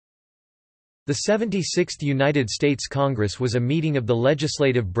The 76th United States Congress was a meeting of the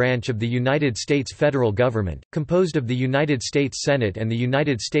legislative branch of the United States federal government, composed of the United States Senate and the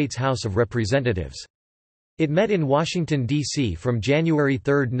United States House of Representatives. It met in Washington, D.C. from January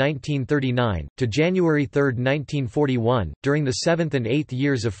 3, 1939, to January 3, 1941, during the 7th and 8th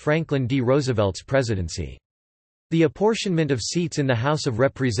years of Franklin D. Roosevelt's presidency. The apportionment of seats in the House of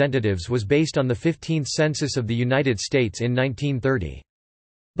Representatives was based on the 15th Census of the United States in 1930.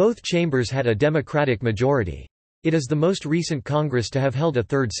 Both chambers had a Democratic majority. It is the most recent Congress to have held a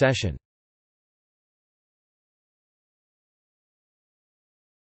third session.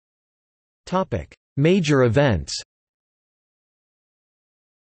 Major events.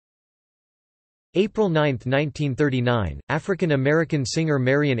 April 9, 1939, African-American singer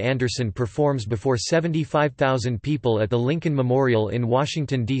Marian Anderson performs before 75,000 people at the Lincoln Memorial in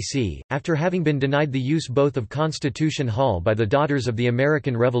Washington, D.C., after having been denied the use both of Constitution Hall by the Daughters of the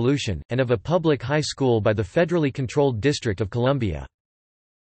American Revolution, and of a public high school by the federally controlled District of Columbia.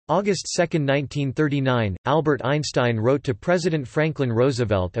 August 2, 1939, Albert Einstein wrote to President Franklin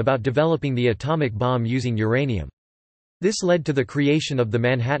Roosevelt about developing the atomic bomb using uranium. This led to the creation of the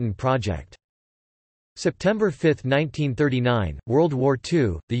Manhattan Project. September 5, 1939, World War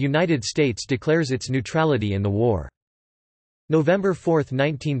II, the United States declares its neutrality in the war. November 4,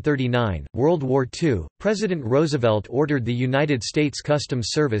 1939, World War II, President Roosevelt ordered the United States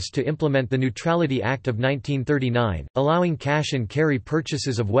Customs Service to implement the Neutrality Act of 1939, allowing cash and carry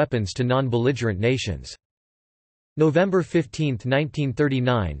purchases of weapons to non-belligerent nations. November 15,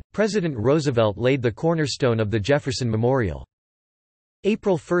 1939, President Roosevelt laid the cornerstone of the Jefferson Memorial.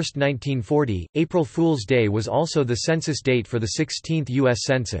 April 1, 1940, April Fool's Day was also the census date for the 16th U.S.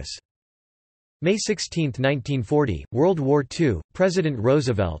 Census. May 16, 1940, World War II, President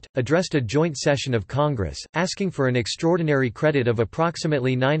Roosevelt, addressed a joint session of Congress, asking for an extraordinary credit of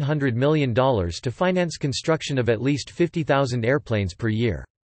approximately $900 million to finance construction of at least 50,000 airplanes per year.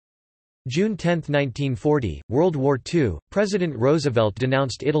 June 10, 1940, World War II, President Roosevelt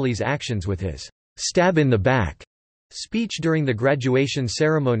denounced Italy's actions with his "stab in the back" speech during the graduation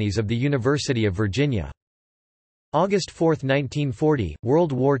ceremonies of the University of Virginia. August 4, 1940,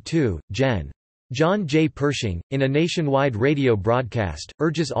 World War II, John J. Pershing, in a nationwide radio broadcast,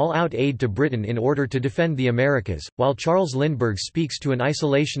 urges all-out aid to Britain in order to defend the Americas, while Charles Lindbergh speaks to an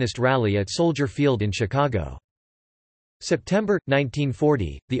isolationist rally at Soldier Field in Chicago. September,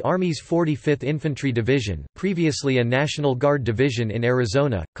 1940, the Army's 45th Infantry Division, previously a National Guard division in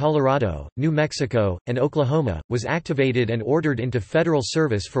Arizona, Colorado, New Mexico, and Oklahoma, was activated and ordered into federal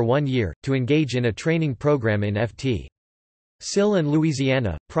service for 1 year, to engage in a training program in Ft. Sill and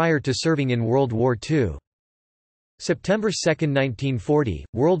Louisiana, prior to serving in World War II. September 2, 1940,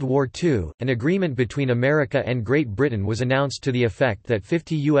 World War II, an agreement between America and Great Britain was announced to the effect that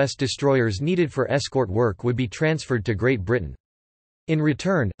 50 U.S. destroyers needed for escort work would be transferred to Great Britain. In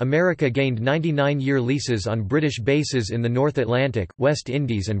return, America gained 99-year leases on British bases in the North Atlantic, West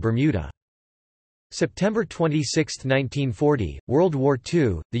Indies and Bermuda. September 26, 1940, World War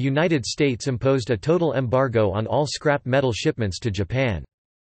II, the United States imposed a total embargo on all scrap metal shipments to Japan.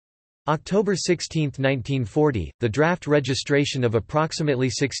 October 16, 1940, the draft registration of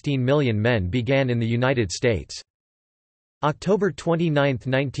approximately 16 million men began in the United States. October 29,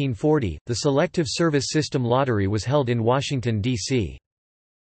 1940, the Selective Service System lottery was held in Washington, D.C.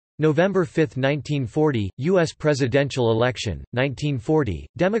 November 5, 1940, U.S. presidential election, 1940,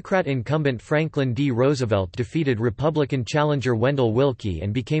 Democrat incumbent Franklin D. Roosevelt defeated Republican challenger Wendell Willkie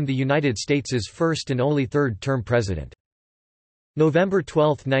and became the United States' first and only third-term president. November 12,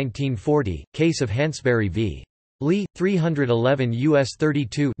 1940, case of Hansberry v. Lee, 311 U.S.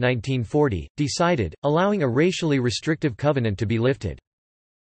 32 1940, decided, allowing a racially restrictive covenant to be lifted.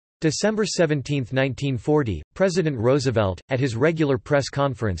 December 17, 1940, President Roosevelt, at his regular press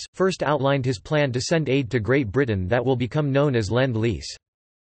conference, first outlined his plan to send aid to Great Britain that will become known as Lend-Lease.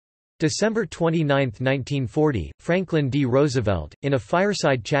 December 29, 1940, Franklin D. Roosevelt, in a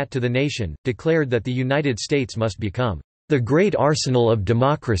fireside chat to the nation, declared that the United States must become the great arsenal of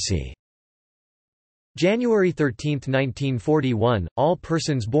democracy. January 13, 1941, all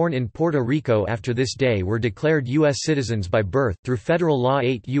persons born in Puerto Rico after this day were declared U.S. citizens by birth, through Federal Law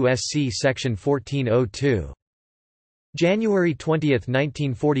 8 U.S.C. Section 1402. January 20,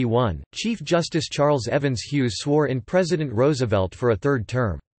 1941, Chief Justice Charles Evans Hughes swore in President Roosevelt for a third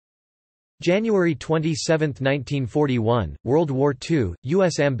term. January 27, 1941, World War II,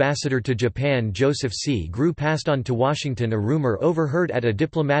 U.S. Ambassador to Japan Joseph C. Grew passed on to Washington a rumor overheard at a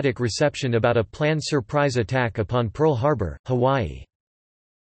diplomatic reception about a planned surprise attack upon Pearl Harbor, Hawaii.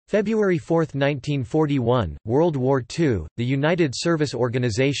 February 4, 1941, World War II, the United Service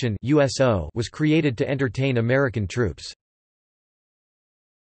Organization (USO) was created to entertain American troops.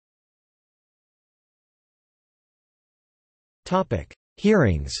 Topic: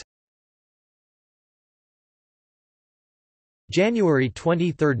 Hearings. January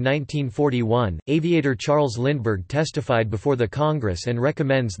 23, 1941, aviator Charles Lindbergh testified before the Congress and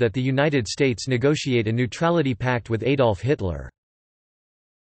recommends that the United States negotiate a neutrality pact with Adolf Hitler.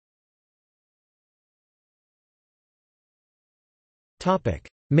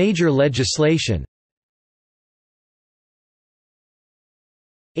 Major legislation.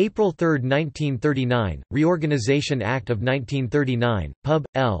 April 3, 1939, Reorganization Act of 1939, Pub.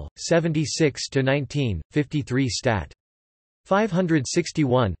 L. 76-19, 53 Stat.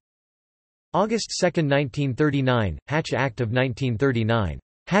 561. August 2, 1939, Hatch Act of 1939,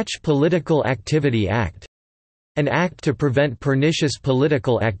 Hatch Political Activity Act, an act to prevent pernicious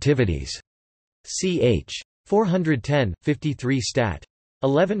political activities. Ch. 410, 53 Stat.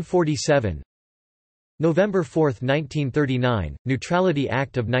 1147. November 4, 1939, Neutrality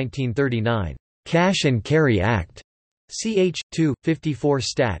Act of 1939, Cash and Carry Act. Ch. 2, 54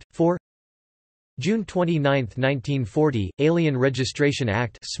 Stat. 4. June 29, 1940, Alien Registration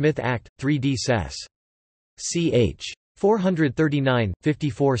Act, Smith Act, 3d Sess. Ch. 439,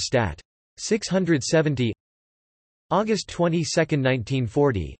 54 Stat. 670. August 22,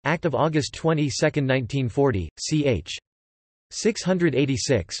 1940, Act of August 22, 1940, ch.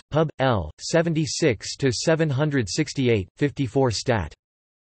 686, Pub. L. 76-768, 54 Stat.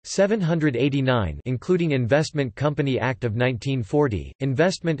 789 including Investment Company Act of 1940,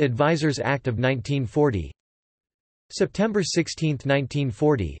 Investment Advisors Act of 1940. September 16,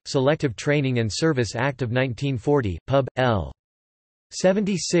 1940, Selective Training and Service Act of 1940, Pub. L.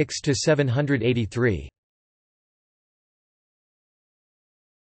 76-783.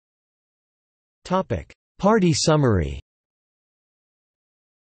 Party summary.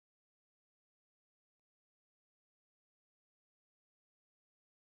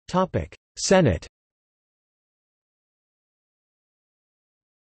 Senate.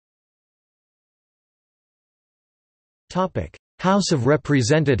 House of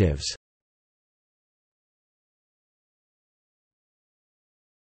Representatives.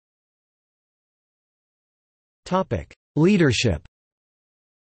 Leadership.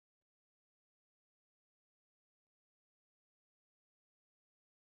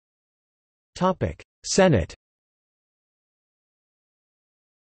 Senate.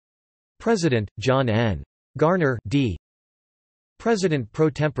 President, John N. Garner, D. President pro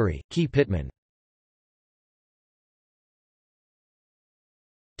tempore, Key Pittman.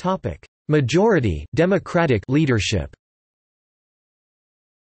 Majority Democratic leadership.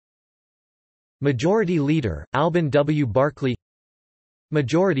 Majority Leader, Alban W. Barkley.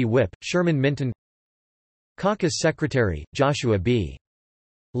 Majority Whip, Sherman Minton. Caucus Secretary, Joshua B.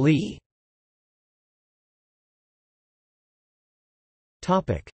 Lee.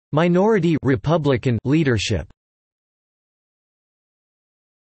 Minority Republican leadership.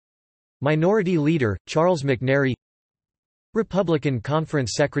 Minority Leader, Charles McNary. Republican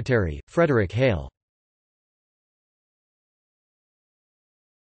Conference Secretary, Frederick Hale.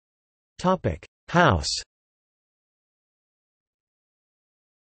 House.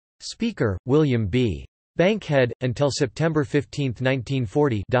 Speaker, William B. Bankhead, until September 15,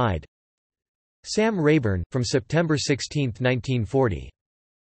 1940 died. Sam Rayburn, from September 16, 1940.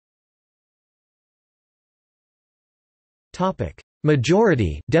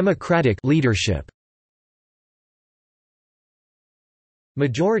 Majority Democratic leadership.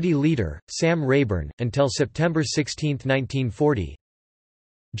 Majority Leader, Sam Rayburn, until September 16, 1940.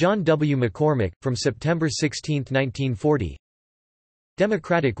 John W. McCormick, from September 16, 1940.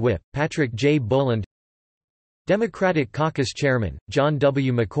 Democratic Whip, Patrick J. Boland. Democratic Caucus Chairman, John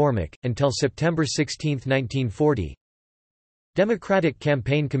W. McCormick, until September 16, 1940. Democratic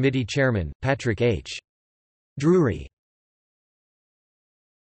Campaign Committee Chairman, Patrick H. Drury.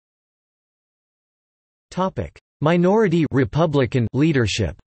 Minority Republican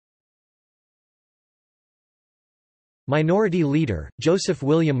leadership. Minority Leader, Joseph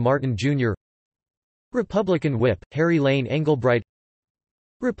William Martin, Jr. Republican Whip, Harry Lane Engelbright.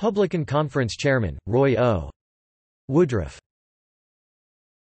 Republican Conference Chairman, Roy O. Woodruff.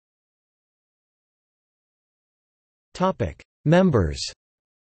 Members.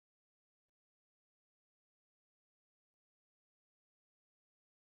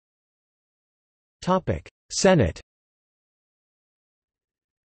 Senate.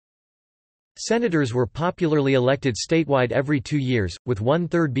 Senators were popularly elected statewide every 2 years, with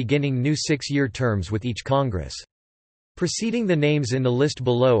one-third beginning new 6-year terms with each Congress. Preceding the names in the list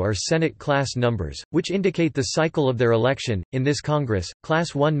below are Senate class numbers, which indicate the cycle of their election. In this Congress,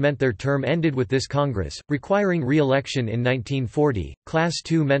 Class 1 meant their term ended with this Congress, requiring re-election in 1940, Class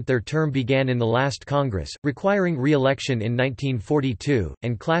 2 meant their term began in the last Congress, requiring re-election in 1942,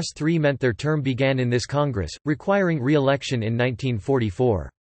 and Class 3 meant their term began in this Congress, requiring re-election in 1944.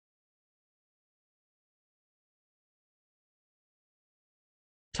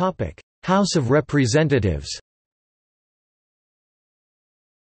 House of Representatives.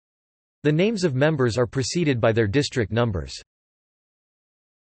 The names of members are preceded by their district numbers.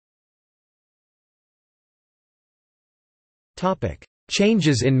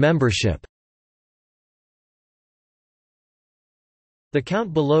 Changes in membership. The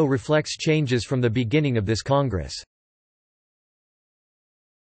count below reflects changes from the beginning of this Congress.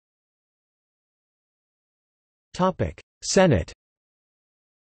 Senate.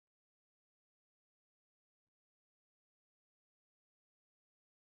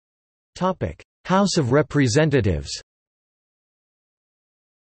 House of Representatives.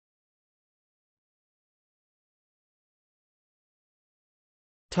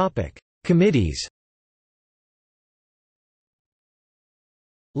 Committees.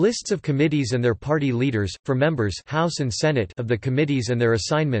 Lists of committees and their party leaders, for members House and Senate of the committees and their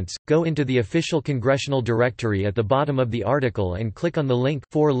assignments, go into the official congressional directory at the bottom of the article and click on the link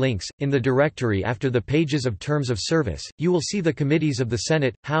 4 links. In the directory after the pages of terms of service, you will see the committees of the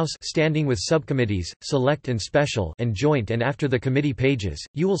Senate, House standing with subcommittees, select and special and joint, and after the committee pages,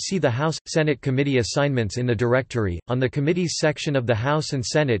 you will see the House, Senate committee assignments in the directory. On the committees section of the House and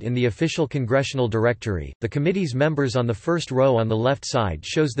Senate in the official congressional directory, the committee's members on the first row on the left side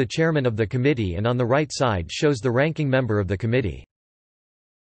shows the chairman of the committee and on the right side shows the ranking member of the committee.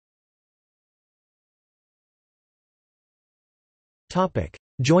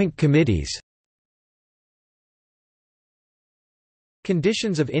 Joint committees.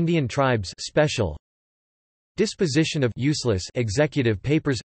 Conditions of Indian tribes special. Disposition of useless executive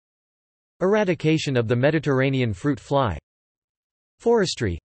papers. Eradication of the Mediterranean fruit fly.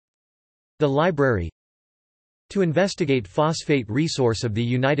 Forestry. The library. To investigate phosphate resource of the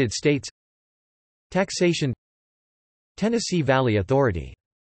United States. Taxation. Tennessee Valley Authority.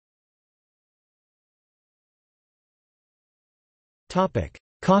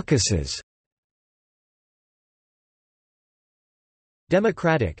 Caucuses.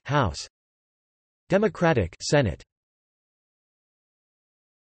 Democratic House. Democratic Senate.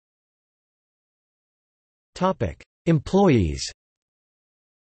 Employees.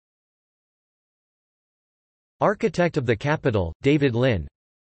 Architect of the Capitol, David Lynn.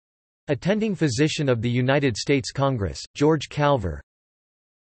 Attending Physician of the United States Congress, George Calver.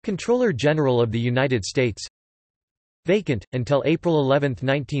 Comptroller General of the United States. Vacant, until April 11,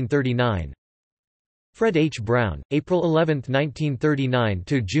 1939. Fred H. Brown, April 11, 1939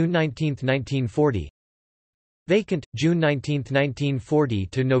 to June 19, 1940. Vacant, June 19, 1940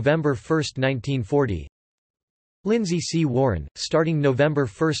 to November 1, 1940. Lindsay C. Warren, starting November 1,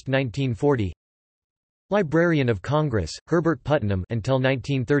 1940. Librarian of Congress, Herbert Putnam until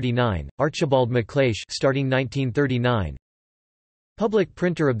 1939, Archibald McLeish starting 1939. Public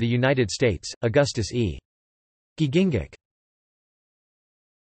Printer of the United States, Augustus E. Giegingic.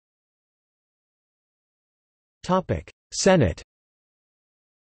 Senate.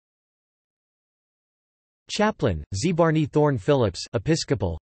 Chaplain, Z. Barney Thorne Phillips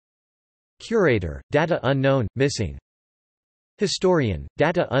Episcopal. Curator, data unknown, missing. Historian,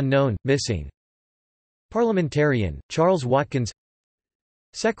 data unknown, missing. Parliamentarian, Charles Watkins.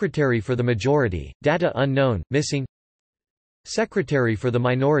 Secretary for the Majority, data unknown, missing. Secretary for the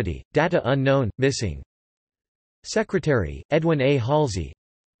Minority, data unknown, missing. Secretary, Edwin A. Halsey.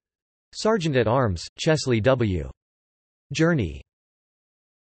 Sergeant at Arms, Chesley W. Journey.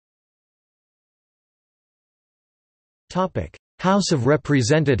 House of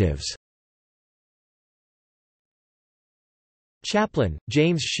Representatives. Chaplain,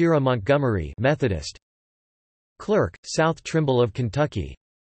 James Shira Montgomery Methodist. Clerk, South Trimble of Kentucky.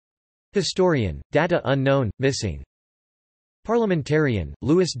 Historian, data unknown, missing. Parliamentarian,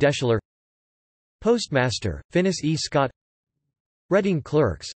 Louis Deschler. Postmaster, Finis E. Scott. Reading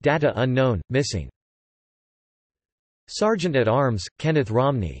Clerks, data unknown, missing. Sergeant at Arms, Kenneth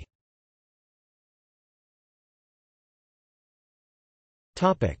Romney.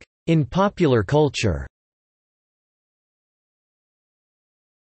 In popular culture.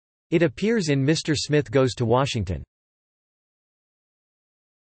 It appears in Mr. Smith Goes to Washington.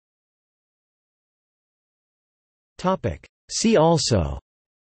 See also: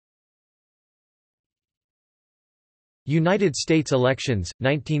 United States elections,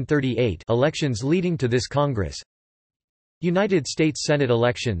 1938 elections leading to this Congress. United States Senate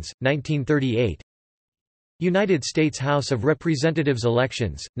elections, 1938. United States House of Representatives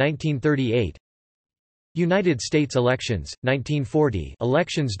elections, 1938. United States elections, 1940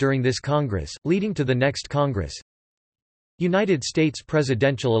 elections during this Congress, leading to the next Congress. United States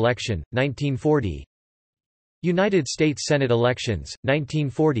presidential election, 1940. United States Senate elections,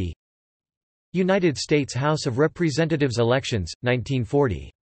 1940. United States House of Representatives elections,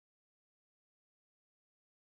 1940.